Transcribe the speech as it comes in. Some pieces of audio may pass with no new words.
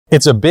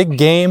It's a big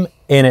game,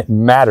 and it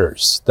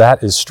matters.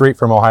 That is straight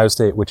from Ohio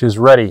State, which is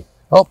ready.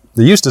 Oh,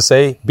 they used to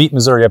say, beat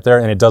Missouri up there,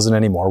 and it doesn't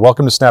anymore.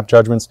 Welcome to Snap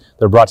Judgments.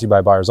 They're brought to you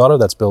by Buyers Auto.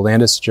 That's Bill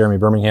Landis, Jeremy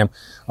Birmingham.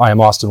 I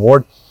am Austin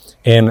Ward.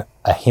 And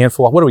a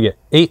handful, what do we get?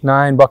 8,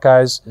 9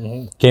 Buckeyes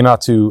came out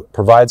to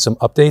provide some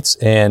updates,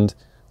 and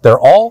they're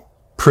all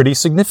pretty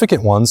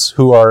significant ones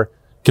who are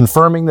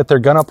confirming that they're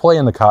going to play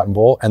in the Cotton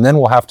Bowl, and then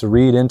we'll have to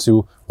read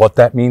into what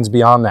that means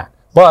beyond that.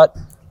 But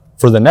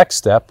for the next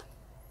step,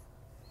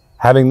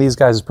 having these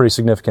guys is pretty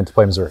significant to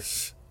play Missouri.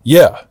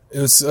 Yeah, it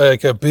was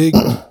like a big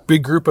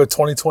group of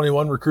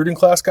 2021 recruiting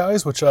class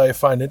guys, which I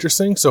find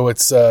interesting. So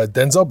it's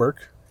Denzel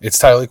Burke, it's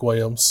Tyleik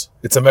Williams,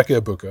 it's Emeka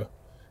Ibuka,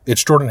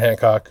 it's Jordan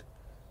Hancock,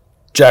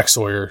 Jack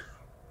Sawyer,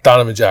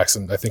 Donovan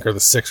Jackson, I think are the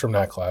 6 from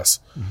that class.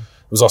 Mm-hmm.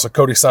 It was also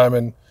Cody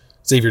Simon,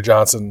 Xavier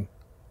Johnson,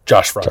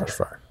 Josh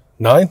Fryer.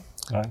 9?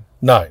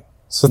 9.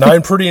 So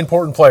 9 pretty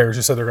important players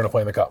who said they're going to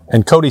play in the Cotton Bowl.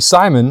 And Cody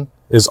Simon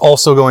is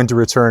also going to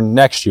return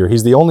next year.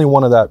 He's the only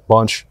one of that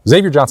bunch.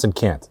 Xavier Johnson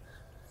can't.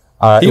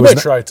 He might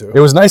try to.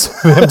 It was nice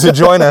of him to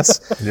join us.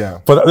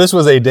 Yeah. But this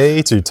was a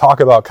day to talk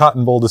about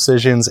Cotton Bowl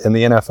decisions in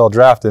the NFL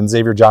draft. And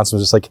Xavier Johnson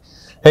was just like,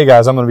 hey,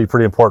 guys, I'm going to be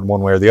pretty important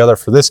one way or the other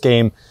for this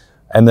game.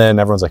 And then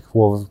everyone's like,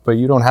 well, but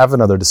you don't have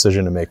another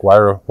decision to make. Why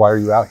are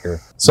you out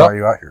here? So, why are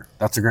you out here?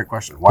 That's a great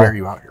question. Why are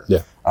you out here?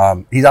 Yeah.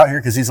 He's out here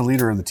because he's a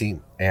leader of the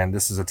team. And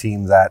this is a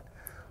team that,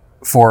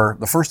 for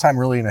the first time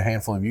really in a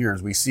handful of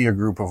years, we see a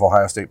group of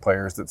Ohio State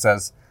players that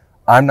says,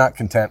 I'm not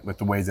content with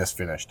the way this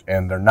finished.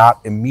 And they're not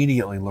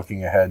immediately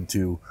looking ahead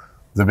to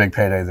the big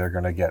payday they're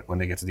going to get when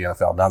they get to the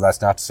NFL. Now,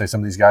 that's not to say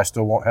some of these guys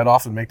still won't head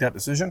off and make that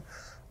decision.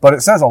 But it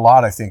says a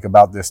lot, I think,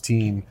 about this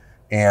team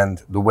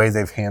and the way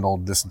they've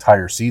handled this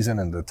entire season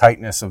and the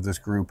tightness of this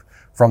group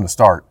from the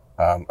start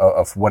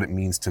of what it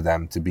means to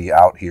them to be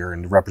out here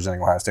and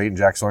representing Ohio State. And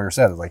Jack Sawyer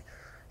said, like,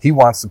 he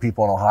wants the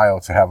people in Ohio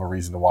to have a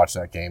reason to watch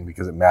that game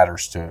because it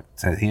matters to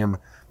him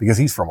because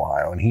he's from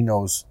Ohio and he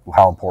knows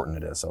how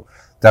important it is. So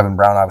Devin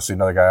Brown, obviously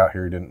another guy out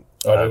here. He didn't.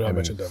 I didn't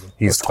mention Devin.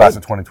 He's class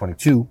of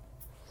 2022.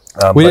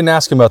 We didn't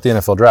ask him about the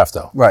NFL draft,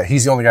 though. Right.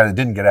 He's the only guy that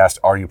didn't get asked,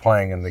 are you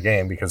playing in the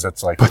game? Because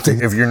it's like,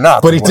 if you're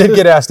not. But he did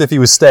get asked if he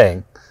was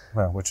staying.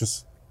 Well, which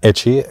is.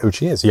 Which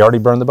he is. He already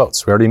burned the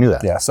boats. We already knew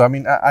that. Yeah. So, I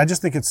mean, I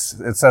just think it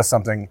says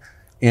something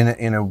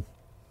in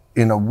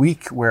a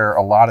week where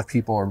a lot of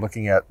people are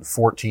looking at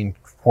 14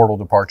 portal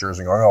departures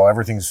and going, oh,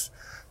 everything's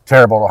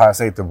terrible at Ohio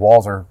State. The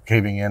walls are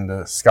caving in.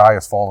 The sky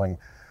is falling.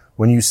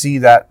 When you see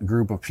that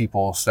group of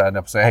people stand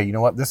up and say, hey, you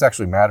know what? This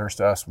actually matters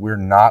to us. We're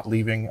not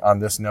leaving on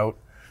this note.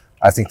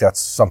 I think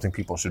that's something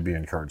people should be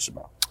encouraged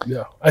about.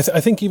 Yeah. I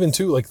think even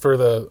too, like for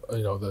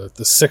the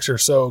 6 or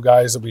so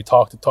guys that we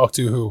talk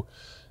to who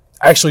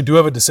actually do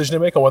have a decision to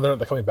make on whether or not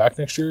they're coming back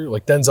next year,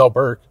 like Denzel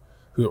Burke,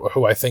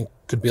 who I think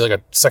could be like a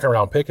 2nd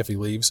round pick if he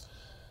leaves,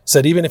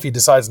 said even if he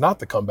decides not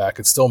to come back,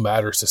 it still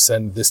matters to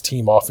send this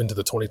team off into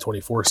the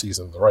 2024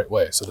 season the right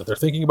way. So that they're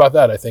thinking about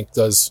that, I think,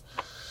 does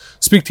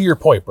speak to your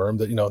point, Berm,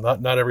 that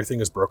not everything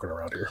is broken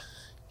around here.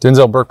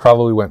 Denzel Burke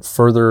probably went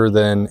further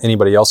than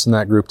anybody else in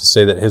that group to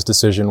say that his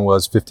decision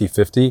was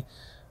 50-50.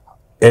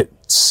 It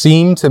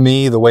seemed to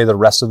me, the way the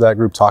rest of that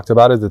group talked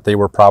about it, that they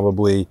were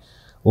probably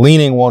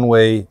leaning one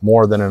way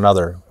more than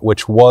another,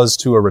 which was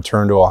to a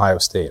return to Ohio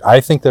State.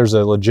 I think there's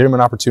a legitimate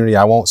opportunity.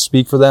 I won't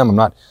speak for them.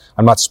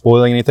 I'm not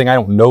spoiling anything. I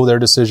don't know their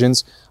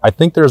decisions. I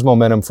think there's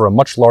momentum for a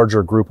much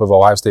larger group of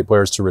Ohio State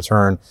players to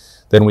return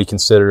than we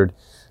considered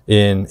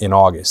in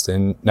August.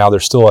 And now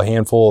there's still a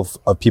handful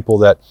of people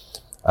that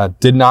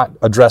did not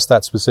address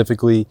that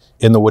specifically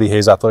in the Woody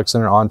Hayes Athletic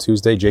Center on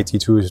Tuesday.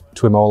 JT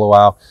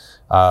Tuimoloau,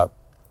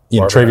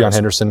 TreVeyon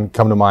Henderson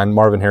come to mind.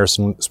 Marvin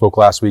Harrison spoke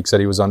last week,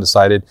 said he was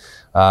undecided.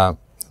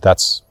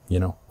 That's,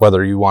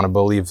 whether you want to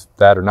believe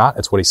that or not,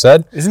 it's what he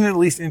said. Isn't it at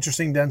least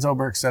interesting Denzel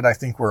Burke said, I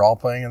think we're all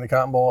playing in the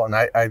Cotton Bowl, and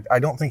I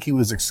don't think he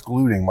was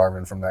excluding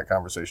Marvin from that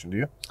conversation, do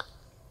you?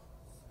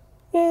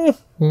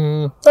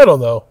 I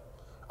don't know.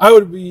 I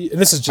would be, and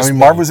this is just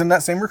Marv was in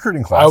that same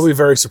recruiting class. I would be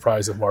very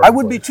surprised if Marvin I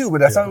would be too,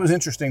 but I thought it was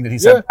interesting that he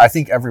said, I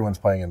think everyone's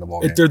playing in the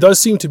bowl game. There does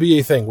seem to be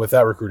a thing with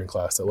that recruiting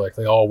class that like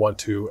they all want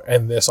to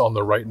end this on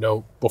the right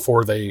note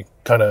before they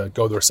kind of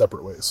go their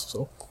separate ways.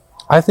 So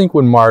I think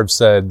when Marv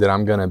said that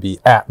I'm going to be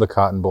at the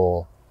Cotton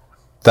Bowl,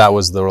 that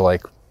was the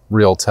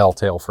real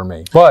telltale for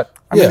me. But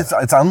I mean,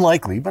 it's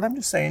unlikely, but I'm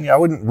just saying, I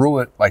wouldn't rule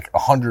it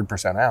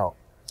 100% out.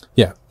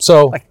 Yeah.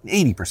 So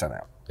 80%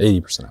 out.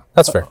 80% out.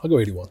 That's fair. I'll go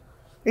 81.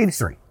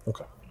 83.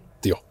 Okay.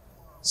 Deal.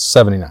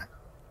 79.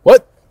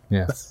 What?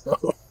 Yeah.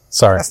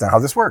 Sorry. That's not how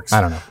this works. I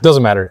don't know.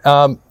 Doesn't matter.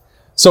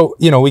 So,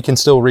 we can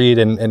still read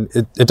and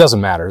it doesn't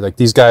matter. Like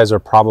these guys are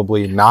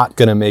probably not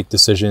going to make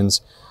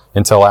decisions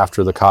until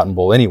after the Cotton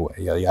Bowl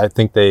anyway. I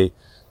think the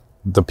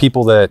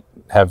people that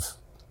have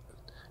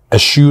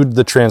eschewed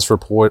the transfer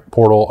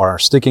portal are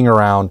sticking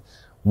around,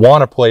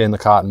 want to play in the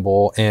Cotton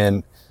Bowl,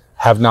 and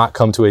have not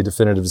come to a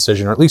definitive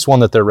decision, or at least one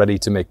that they're ready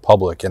to make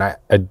public. And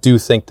I do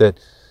think that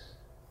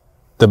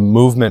the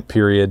movement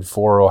period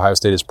for Ohio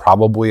State is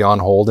probably on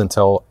hold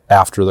until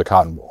after the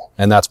Cotton Bowl.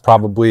 And that's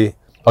probably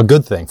a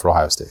good thing for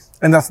Ohio State.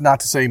 And that's not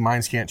to say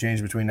minds can't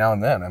change between now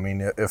and then. I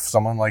mean, if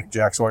someone like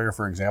Jack Sawyer,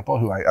 for example,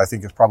 who I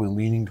think is probably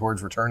leaning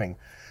towards returning,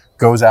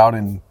 goes out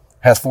and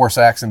has 4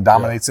 sacks and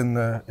dominates in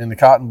the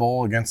Cotton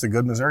Bowl against a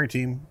good Missouri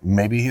team,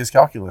 maybe his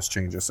calculus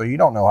changes. So you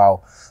don't know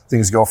how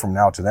things go from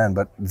now to then.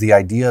 But the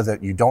idea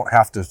that you don't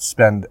have to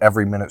spend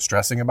every minute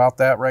stressing about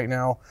that right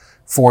now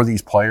for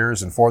these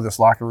players and for this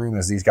locker room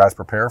as these guys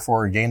prepare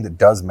for a game that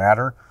does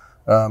matter,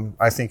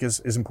 I think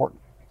is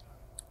important.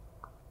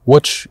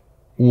 Which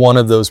one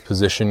of those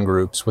position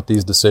groups with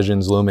these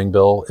decisions looming,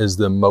 Bill, is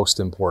the most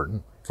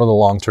important for the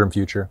long-term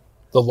future?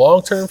 The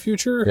long-term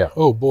future? Yeah.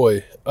 Oh,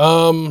 boy.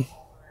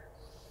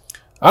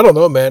 I don't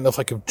know, man. If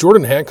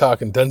Jordan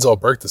Hancock and Denzel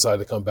Burke decide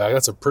to come back,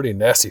 that's a pretty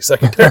nasty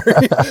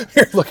secondary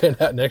you're looking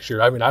at next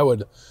year. I mean,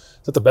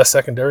 is that the best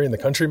secondary in the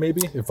country,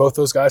 maybe? If both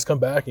those guys come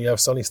back and you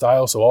have Sonny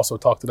Styles, who also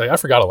talked today. I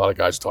forgot a lot of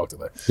guys who talked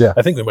today. Yeah.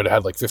 I think we might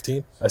have had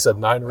 15. I said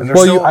 9.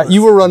 Well,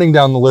 you were running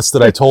down the list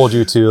that I told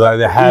you to.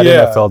 They had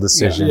NFL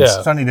decisions.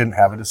 Yeah. Sonny didn't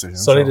have a decision.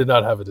 Sonny did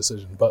not have a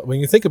decision. But when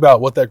you think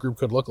about what that group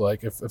could look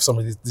like, if some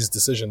of these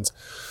decisions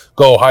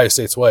go Ohio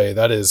State's way,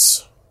 that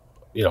is,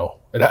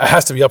 it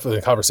has to be up for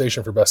the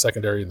conversation for best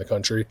secondary in the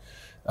country.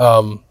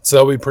 So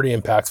that would be pretty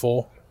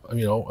impactful.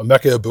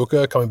 Emeka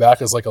Ibuka coming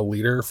back as a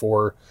leader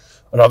for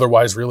an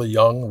otherwise really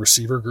young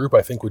receiver group,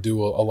 I think would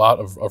do a lot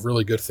of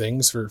really good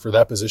things for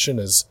that position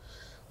as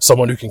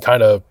someone who can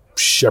kind of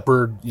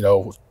shepherd,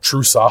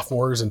 true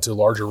sophomores into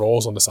larger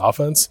roles on this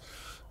offense.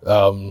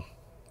 All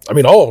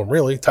of them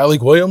really.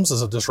 Tyleik Williams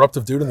is a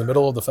disruptive dude in the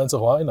middle of the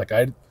defensive line.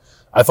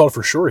 I thought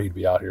for sure he'd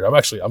be out here. I'm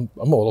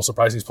a little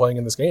surprised he's playing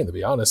in this game, to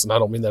be honest. And I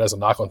don't mean that as a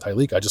knock on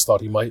Tyleik. I just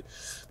thought he might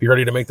be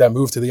ready to make that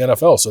move to the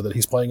NFL. So that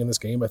he's playing in this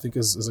game, I think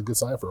is a good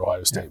sign for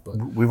Ohio State. Yeah.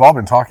 But we've all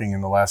been talking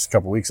in the last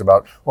couple of weeks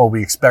about,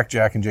 we expect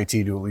Jack and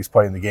JT to at least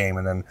play in the game,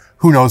 and then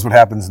who knows what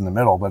happens in the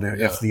middle. But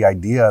if the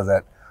idea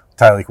that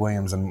Tyleik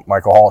Williams and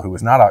Michael Hall, who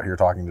is not out here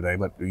talking today,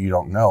 but you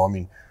don't know,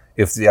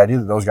 if the idea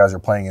that those guys are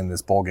playing in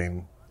this bowl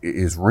game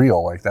is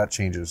real, that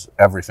changes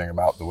everything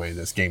about the way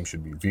this game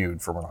should be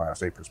viewed from an Ohio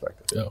State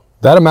perspective. Yeah.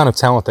 That amount of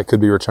talent that could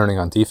be returning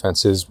on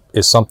defense is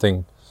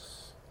something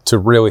to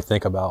really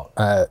think about.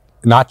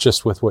 Not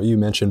just with what you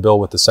mentioned, Bill,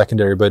 with the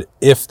secondary, but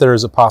if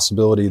there's a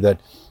possibility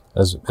that,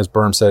 as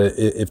Berm said,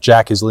 if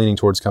Jack is leaning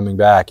towards coming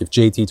back, if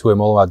JT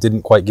Tuimoloau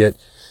didn't quite get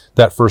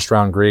that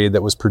first-round grade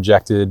that was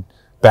projected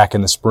back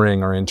in the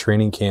spring or in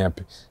training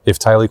camp, if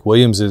Tyleik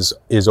Williams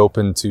is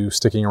open to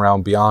sticking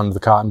around beyond the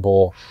Cotton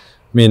Bowl,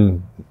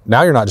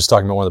 now you're not just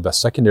talking about one of the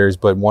best secondaries,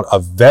 but a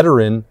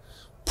veteran,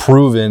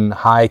 proven,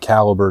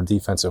 high-caliber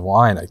defensive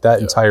line. That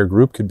entire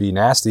group could be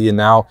nasty, and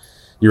now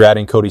you're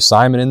adding Cody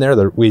Simon in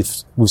there. We've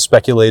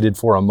speculated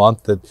for a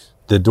month that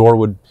the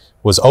door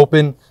was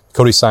open.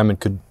 Cody Simon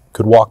could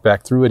walk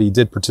back through it. He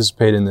did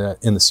participate in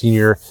the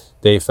senior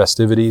day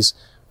festivities,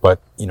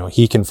 but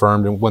he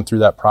confirmed and went through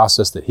that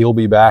process that he'll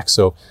be back.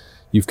 So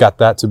you've got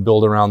that to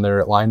build around there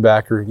at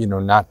linebacker.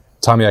 Not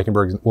Tommy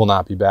Eichenberg will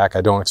not be back.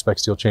 I don't expect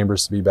Steel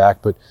Chambers to be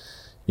back, but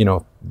you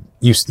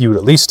would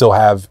at least still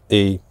have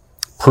a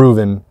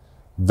proven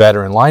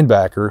veteran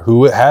linebacker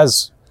who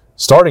has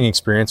starting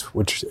experience,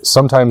 which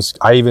sometimes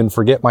I even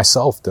forget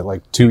myself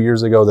that 2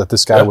 years ago that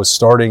this guy was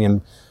starting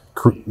and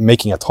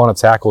making a ton of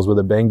tackles with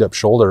a banged up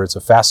shoulder. It's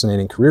a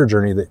fascinating career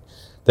journey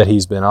that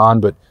he's been on,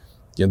 but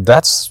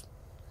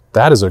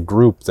that is a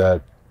group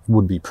that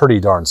would be pretty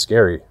darn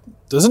scary.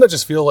 Doesn't it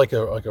just feel like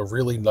a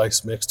really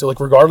nice mix too?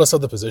 Regardless of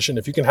the position,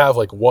 if you can have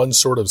one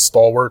sort of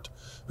stalwart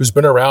who's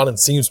been around and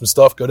seen some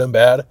stuff, good and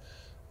bad,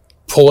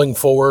 pulling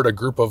forward a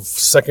group of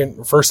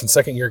first and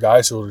second year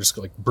guys who are just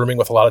brimming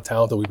with a lot of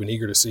talent that we've been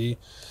eager to see.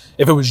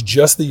 If it was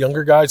just the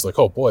younger guys,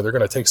 oh boy, they're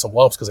going to take some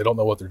lumps because they don't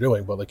know what they're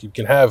doing. But you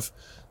can have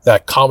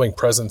that calming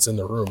presence in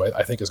the room,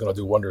 I think is going to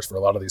do wonders for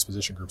a lot of these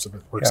position groups if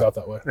it works out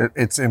that way.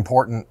 It's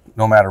important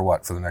no matter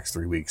what for the next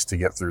 3 weeks to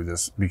get through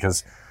this,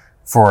 because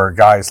for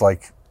guys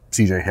like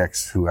CJ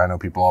Hicks, who I know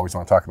people always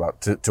want to talk about,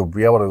 to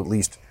be able to at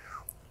least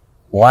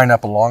line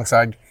up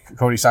alongside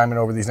Cody Simon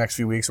over these next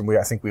few weeks, and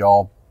I think we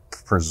all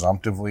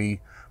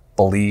presumptively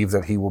believe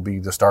that he will be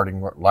the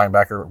starting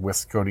linebacker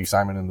with Cody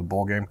Simon in the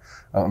bowl game.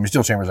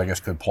 Steel Chambers, I guess,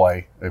 could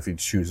play if he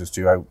chooses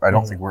to. I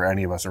don't think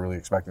any of us are really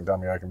expecting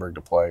Tommy Eichenberg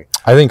to play.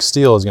 I think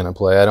Steele is going to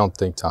play. I don't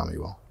think Tommy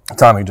will.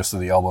 Tommy, just to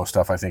the elbow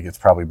stuff, I think it's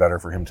probably better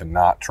for him to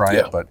not try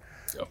it, but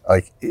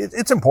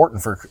it's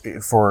important for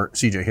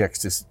CJ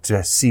Hicks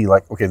to see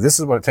okay, this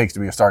is what it takes to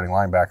be a starting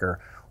linebacker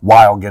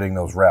while getting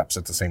those reps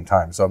at the same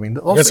time. So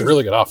it's a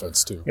really good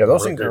offense too. Yeah,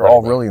 those things are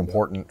all really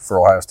important for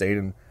Ohio State.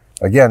 And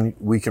again,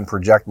 we can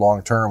project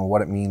long term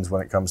what it means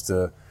when it comes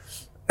to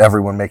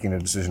everyone making a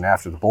decision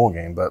after the bowl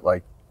game. But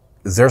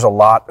there's a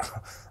lot.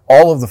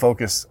 All of the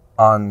focus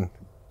on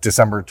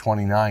December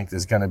 29th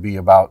is going to be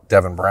about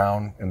Devin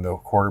Brown and the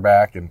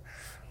quarterback,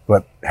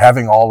 but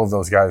having all of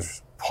those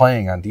guys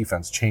playing on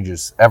defense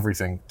changes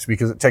everything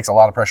because it takes a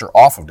lot of pressure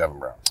off of Devin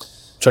Brown.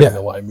 Checking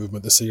the line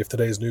movement to see if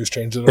today's news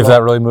changed it. If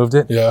that really moved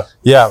it? Yeah.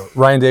 Yeah,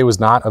 Ryan Day was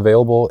not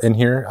available in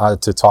here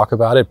to talk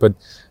about it, but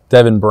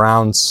Devin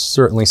Brown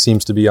certainly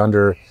seems to be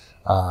under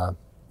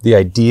the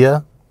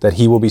idea that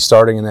he will be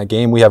starting in that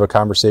game. We have a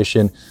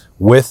conversation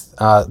with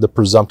the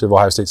presumptive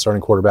Ohio State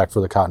starting quarterback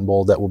for the Cotton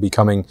Bowl that will be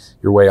coming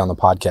your way on the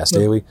podcast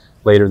daily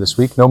later this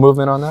week. No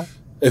movement on that?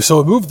 So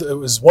it moved. It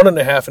was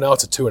 1.5, and now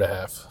it's a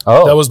 2.5.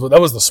 Oh. That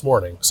was this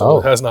morning, so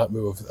it has not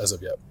moved as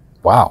of yet.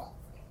 Wow.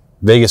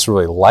 Vegas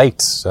really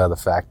liked the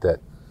fact that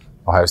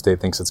Ohio State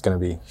thinks it's going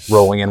to be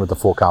rolling in with the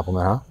full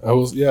complement, huh?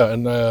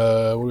 And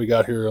what do we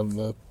got here on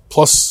the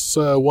plus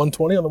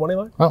 120 on the money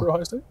line for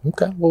Ohio State?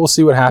 Okay, well, we'll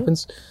see what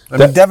happens. I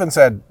mean, Devin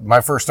said my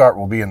first start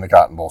will be in the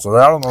Cotton Bowl, so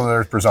I don't know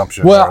there's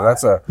presumption. Well,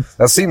 there.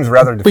 That seems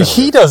rather definitive.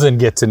 But he doesn't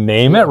get to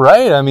name it,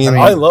 right? I mean,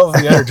 I love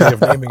the energy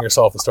of naming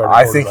yourself the starting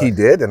I quarterback. think he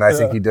did, and I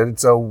think he did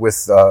so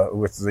with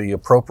the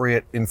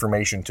appropriate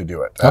information to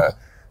do it. Okay.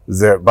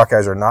 The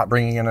Buckeyes are not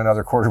bringing in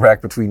another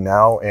quarterback between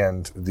now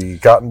and the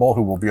Cotton Bowl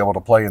who will be able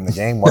to play in the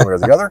game one way or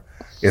the other.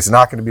 It's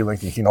not going to be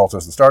Lincoln Keenholz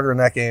as the starter in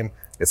that game.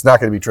 It's not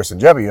going to be Tristan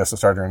Jebbia as the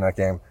starter in that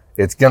game.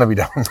 It's going to be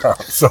Devin Brown.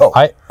 So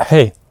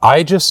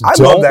I just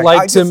don't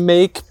like to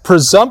make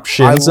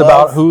presumptions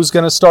about who's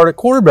going to start at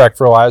quarterback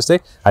for Ohio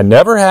State. I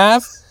never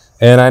have,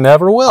 and I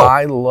never will.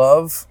 I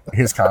love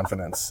his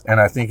confidence,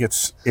 and I think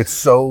it's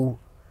so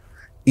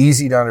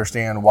easy to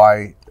understand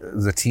why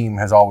the team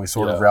has always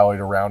sort of rallied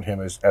around him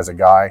as a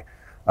guy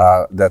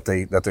that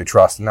they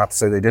trust. Not to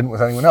say they didn't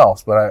with anyone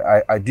else, but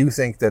I do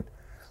think that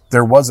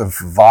there was a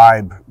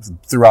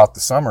vibe throughout the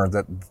summer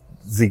that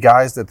the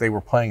guys that they were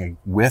playing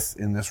with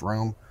in this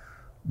room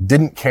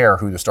didn't care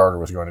who the starter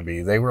was going to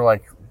be. They were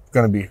like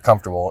going to be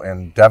comfortable,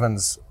 and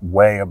Devin's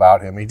way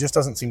about him, he just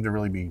doesn't seem to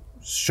really be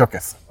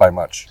shooketh by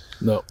much.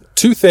 No.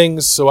 Two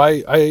things. So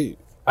I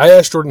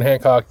asked Jordan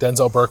Hancock,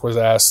 Denzel Burke was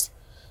asked,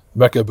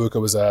 Emeka Egbuka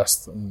was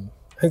asked, and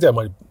I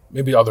think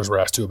maybe others were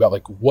asked too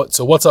about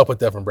what's up with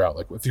Devin Brown?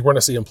 Like, if you want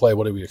to see him play,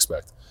 what do we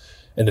expect?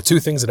 And the two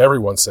things that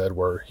everyone said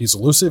were he's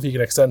elusive, he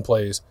can extend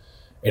plays,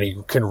 and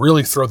he can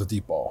really throw the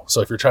deep ball.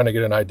 So if you're trying to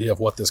get an idea of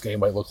what this game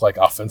might look like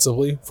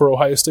offensively for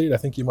Ohio State, I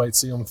think you might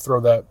see him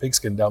throw that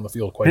pigskin down the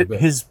field quite a bit.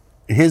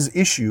 His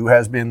issue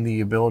has been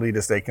the ability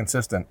to stay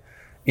consistent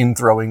in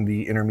throwing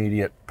the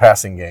intermediate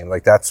passing game.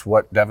 Like, that's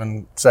what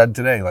Devin said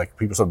today. Like,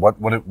 people said,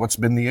 what's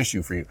been the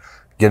issue for you?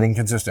 Getting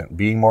consistent,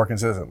 being more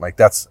consistent. Like,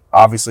 that's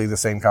obviously the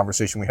same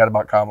conversation we had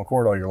about Kyle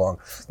McCord all year long.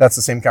 That's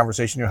the same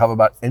conversation you have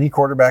about any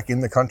quarterback in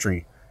the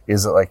country,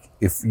 is that, like,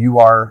 if you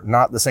are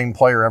not the same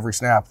player every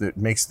snap, that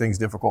makes things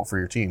difficult for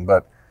your team.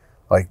 But,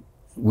 like,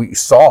 we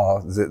saw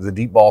the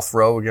deep ball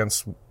throw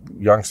against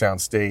Youngstown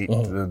State,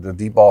 the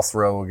deep ball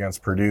throw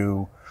against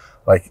Purdue.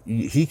 Like,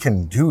 he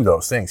can do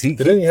those things.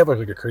 Didn't he have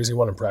like a crazy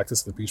one in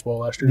practice at the Peach Bowl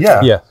last year?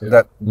 Yeah.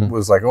 That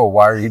was like, oh,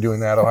 why are you doing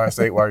that, Ohio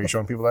State? Why are you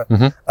showing people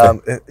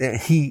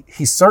that?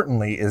 He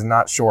certainly is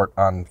not short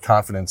on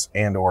confidence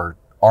and or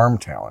arm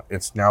talent.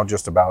 It's now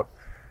just about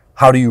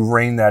how do you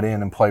rein that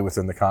in and play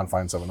within the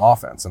confines of an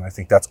offense. And I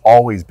think that's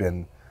always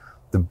been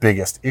the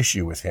biggest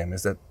issue with him,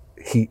 is that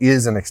he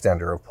is an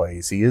extender of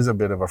plays. He is a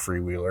bit of a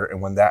freewheeler.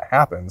 And when that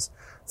happens,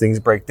 things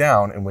break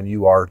down. And when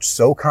you are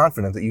so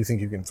confident that you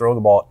think you can throw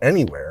the ball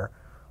anywhere,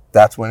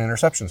 that's when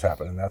interceptions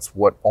happen. And that's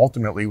what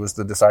ultimately was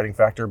the deciding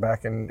factor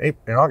back in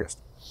August.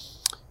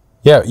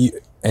 Yeah,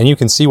 you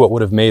can see what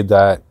would have made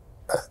that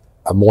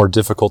a more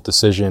difficult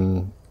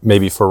decision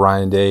maybe for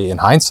Ryan Day in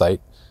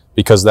hindsight,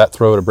 because that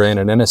throw to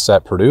Brandon Ennis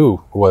at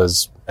Purdue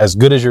was as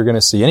good as you're going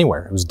to see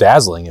anywhere. It was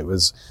dazzling. It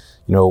was,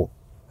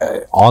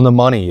 on the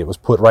money. It was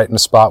put right in a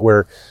spot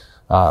where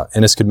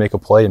Ennis could make a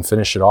play and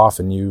finish it off.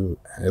 And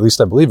at least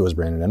I believe it was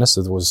Brandon Ennis.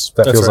 Feels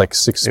right. like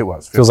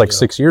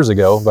 6 years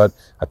ago, but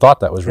I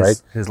thought that was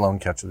right. His lone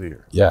catch of the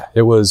year. Yeah,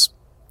 it was,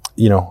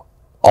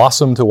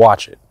 awesome to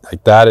watch it.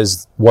 Like, that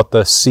is what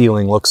the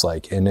ceiling looks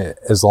like. And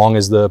as long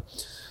as the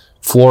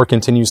floor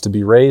continues to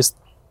be raised,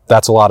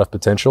 that's a lot of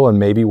potential, and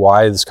maybe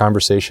why this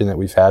conversation that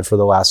we've had for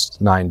the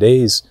last 9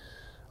 days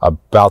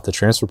about the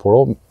transfer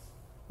portal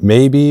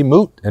may be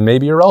moot and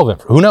maybe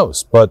irrelevant. Who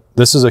knows? But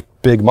this is a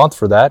big month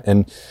for that.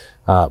 And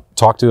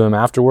talked to him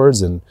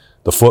afterwards, and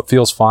the foot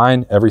feels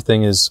fine.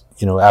 Everything is,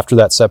 after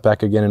that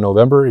setback again in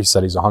November, he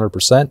said he's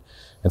 100%.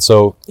 And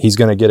so he's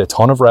going to get a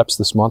ton of reps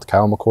this month.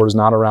 Kyle McCord is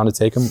not around to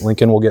take him.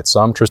 Lincoln will get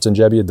some. Tristan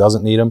Jebbia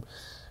doesn't need him.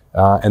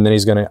 And then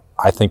he's going to,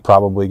 I think,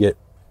 probably get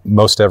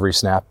most every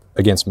snap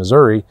against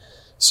Missouri.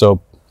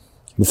 So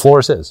the floor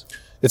is his.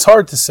 It's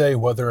hard to say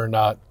whether or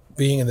not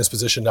being in this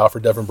position now for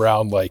Devin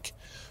Brown,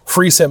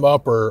 frees him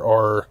up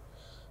or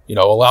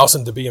allows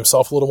him to be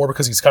himself a little more,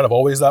 because he's kind of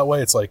always that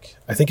way. It's like,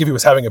 I think if he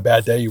was having a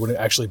bad day, you wouldn't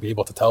actually be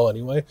able to tell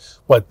anyway.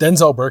 But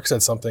Denzel Burke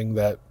said something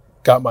that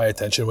got my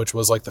attention, which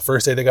was the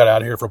first day they got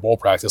out of here for bowl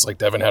practice,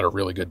 Devin had a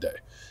really good day.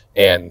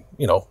 And,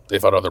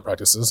 they've had other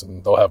practices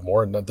and they'll have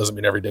more. And that doesn't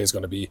mean every day is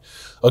going to be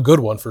a good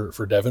one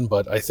for Devin.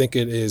 But I think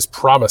it is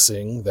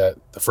promising that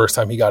the first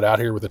time he got out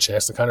here with a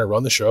chance to kind of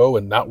run the show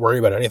and not worry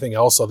about anything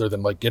else other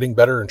than getting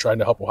better and trying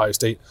to help Ohio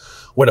State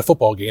win a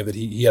football game, that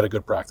he had a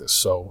good practice.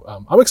 So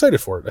I'm excited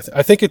for it.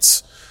 I think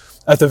it's,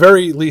 at the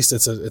very least,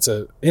 it's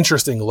a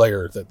interesting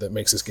layer that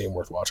makes this game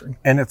worth watching.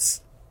 And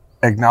it's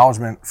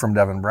acknowledgement from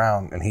Devin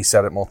Brown, and he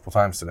said it multiple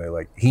times today.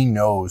 He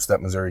knows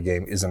that Missouri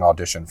game is an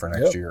audition for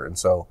next year. And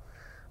so,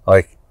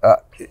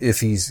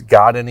 If he's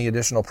got any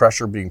additional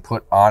pressure being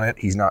put on it,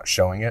 he's not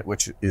showing it,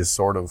 which is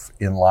sort of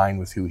in line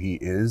with who he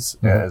is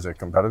as a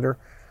competitor.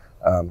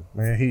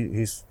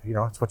 He's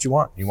it's what you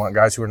want. You want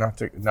guys who are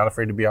not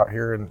afraid to be out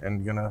here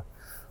and gonna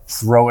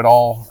throw it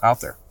all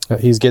out there.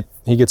 He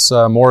gets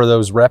more of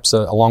those reps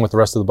along with the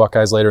rest of the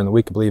Buckeyes later in the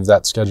week. I believe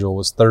that schedule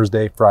was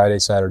Thursday, Friday,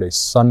 Saturday,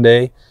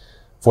 Sunday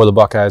for the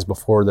Buckeyes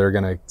before they're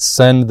going to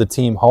send the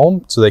team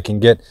home so they can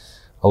get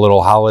a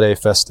little holiday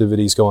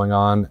festivities going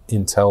on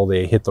until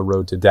they hit the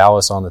road to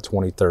Dallas on the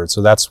 23rd.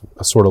 So that's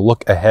a sort of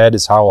look ahead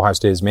is how Ohio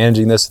State is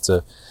managing this.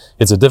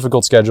 It's a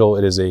difficult schedule.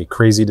 It is a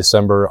crazy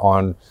December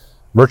on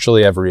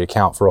virtually every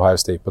account for Ohio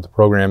State, but the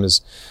program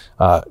is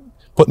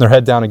putting their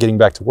head down and getting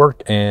back to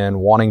work and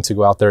wanting to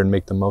go out there and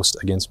make the most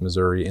against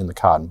Missouri in the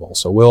Cotton Bowl.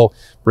 So we'll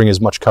bring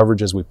as much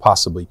coverage as we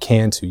possibly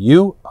can to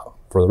you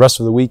for the rest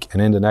of the week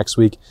and into next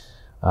week.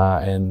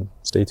 And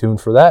stay tuned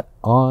for that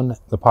on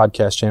the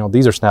podcast channel.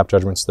 These are Snap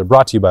Judgments. They're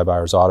brought to you by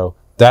Buyers Auto.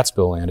 That's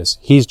Bill Landis.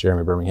 He's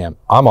Jeremy Birmingham.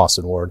 I'm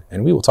Austin Ward,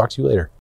 and we will talk to you later.